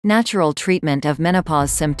Natural treatment of menopause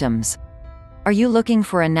symptoms. Are you looking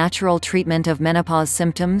for a natural treatment of menopause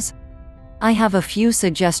symptoms? I have a few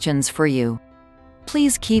suggestions for you.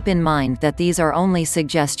 Please keep in mind that these are only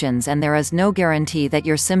suggestions and there is no guarantee that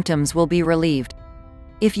your symptoms will be relieved.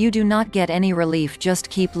 If you do not get any relief, just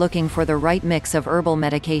keep looking for the right mix of herbal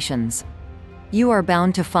medications. You are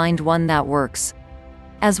bound to find one that works.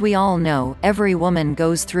 As we all know, every woman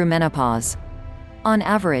goes through menopause. On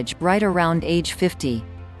average, right around age 50.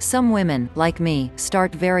 Some women, like me,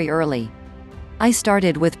 start very early. I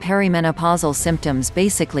started with perimenopausal symptoms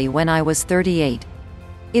basically when I was 38.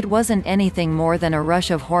 It wasn't anything more than a rush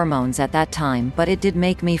of hormones at that time, but it did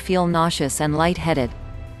make me feel nauseous and lightheaded.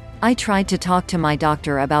 I tried to talk to my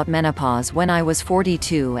doctor about menopause when I was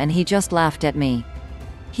 42 and he just laughed at me.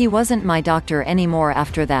 He wasn't my doctor anymore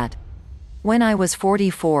after that. When I was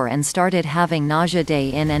 44 and started having nausea day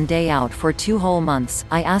in and day out for 2 whole months,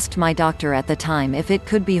 I asked my doctor at the time if it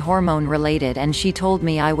could be hormone related, and she told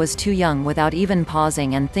me I was too young without even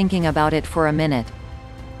pausing and thinking about it for a minute.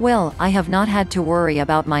 Well, I have not had to worry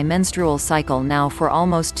about my menstrual cycle now for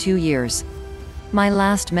almost 2 years. My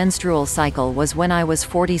last menstrual cycle was when I was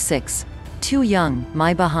 46. Too young,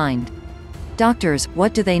 my behind. Doctors,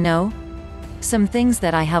 what do they know? Some things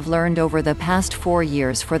that I have learned over the past 4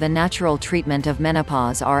 years for the natural treatment of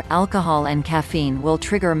menopause are: alcohol and caffeine will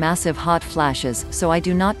trigger massive hot flashes, so I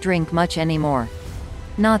do not drink much anymore.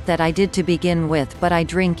 Not that I did to begin with, but I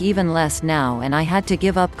drink even less now, and I had to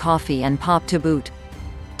give up coffee and pop to boot.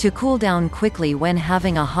 To cool down quickly when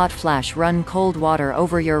having a hot flash, run cold water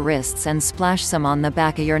over your wrists and splash some on the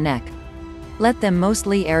back of your neck. Let them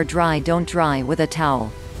mostly air dry, don't dry with a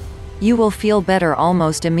towel. You will feel better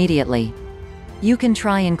almost immediately. You can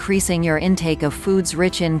try increasing your intake of foods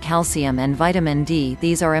rich in calcium and vitamin D.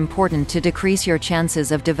 These are important to decrease your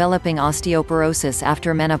chances of developing osteoporosis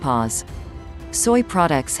after menopause. Soy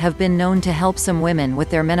products have been known to help some women with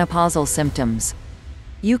their menopausal symptoms.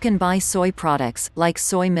 You can buy soy products, like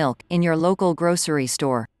soy milk, in your local grocery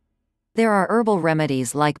store. There are herbal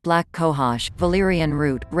remedies like black cohosh, valerian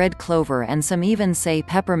root, red clover, and some even say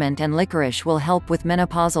peppermint and licorice will help with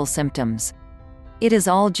menopausal symptoms. It has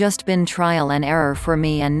all just been trial and error for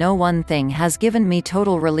me, and no one thing has given me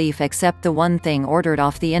total relief except the one thing ordered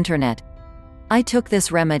off the internet. I took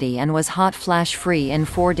this remedy and was hot flash free in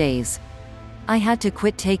 4 days. I had to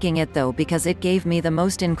quit taking it though because it gave me the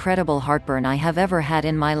most incredible heartburn I have ever had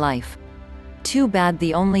in my life. Too bad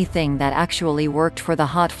the only thing that actually worked for the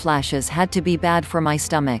hot flashes had to be bad for my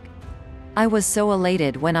stomach. I was so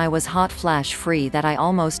elated when I was hot flash free that I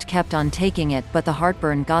almost kept on taking it, but the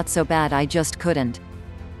heartburn got so bad I just couldn't.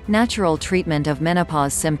 Natural treatment of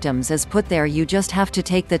menopause symptoms is put there, you just have to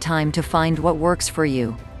take the time to find what works for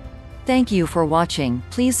you. Thank you for watching.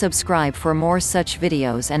 Please subscribe for more such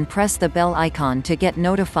videos and press the bell icon to get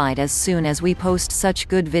notified as soon as we post such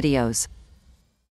good videos.